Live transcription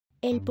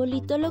El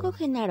politólogo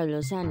Genaro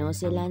Lozano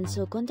se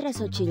lanzó contra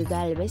Xóchitl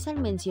Gálvez al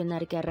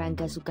mencionar que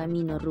arranca su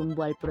camino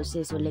rumbo al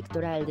proceso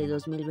electoral de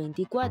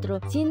 2024,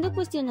 siendo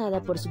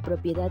cuestionada por su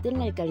propiedad en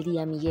la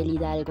alcaldía Miguel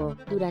Hidalgo.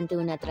 Durante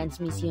una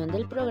transmisión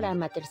del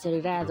programa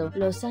Tercer Grado,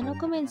 Lozano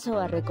comenzó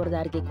a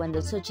recordar que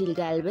cuando Xóchitl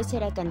Gálvez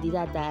era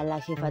candidata a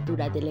la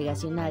jefatura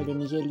delegacional de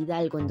Miguel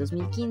Hidalgo en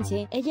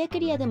 2015, ella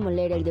quería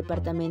demoler el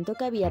departamento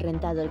que había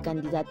rentado el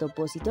candidato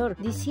opositor,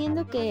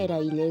 diciendo que era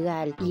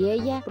ilegal, y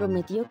ella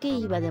prometió que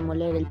iba a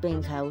demoler el penthouse.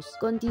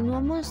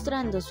 Continuó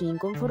mostrando su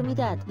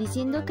inconformidad,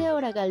 diciendo que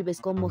ahora Gálvez,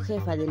 como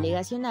jefa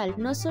delegacional,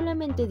 no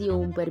solamente dio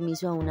un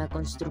permiso a una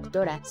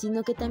constructora,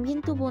 sino que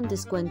también tuvo un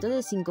descuento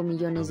de 5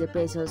 millones de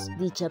pesos.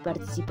 Dicha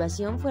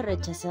participación fue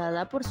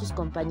rechazada por sus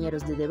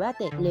compañeros de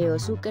debate, Leo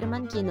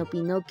Zuckerman, quien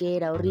opinó que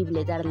era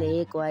horrible darle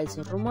eco a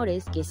esos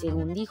rumores, que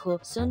según dijo,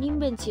 son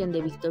invención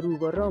de Víctor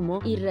Hugo Romo,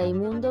 y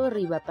Raimundo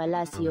Riva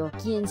Palacio,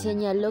 quien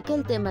señaló que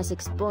el tema se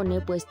expone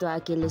puesto a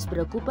que les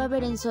preocupa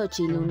ver en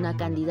Xóchitl una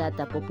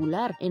candidata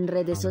popular. En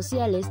redes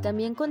sociales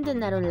también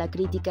condenaron la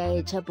crítica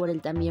hecha por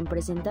el también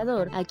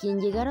presentador, a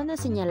quien llegaron a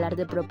señalar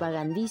de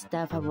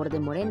propagandista a favor de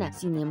Morena.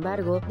 Sin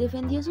embargo,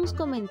 defendió sus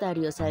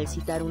comentarios al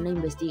citar una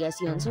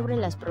investigación sobre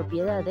las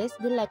propiedades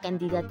de la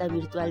candidata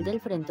virtual del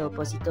frente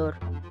opositor.